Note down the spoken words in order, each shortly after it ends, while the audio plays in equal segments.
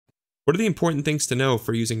What are the important things to know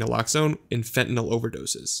for using naloxone in fentanyl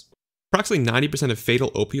overdoses? Approximately 90% of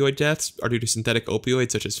fatal opioid deaths are due to synthetic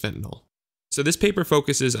opioids such as fentanyl. So this paper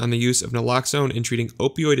focuses on the use of naloxone in treating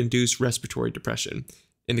opioid-induced respiratory depression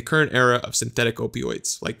in the current era of synthetic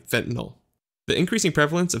opioids like fentanyl. The increasing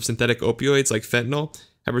prevalence of synthetic opioids like fentanyl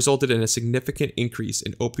have resulted in a significant increase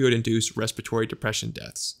in opioid-induced respiratory depression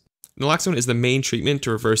deaths. Naloxone is the main treatment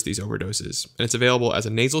to reverse these overdoses, and it's available as a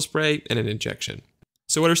nasal spray and an injection.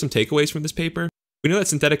 So what are some takeaways from this paper? We know that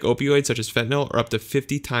synthetic opioids such as fentanyl are up to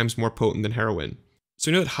 50 times more potent than heroin.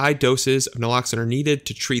 So we know that high doses of naloxone are needed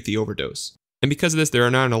to treat the overdose. And because of this, there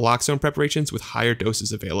are now naloxone preparations with higher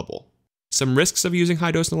doses available. Some risks of using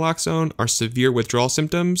high-dose naloxone are severe withdrawal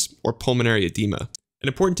symptoms or pulmonary edema. An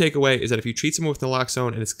important takeaway is that if you treat someone with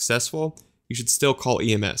naloxone and it's successful, you should still call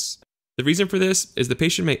EMS. The reason for this is the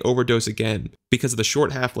patient may overdose again because of the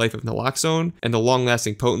short half-life of naloxone and the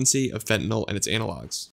long-lasting potency of fentanyl and its analogs.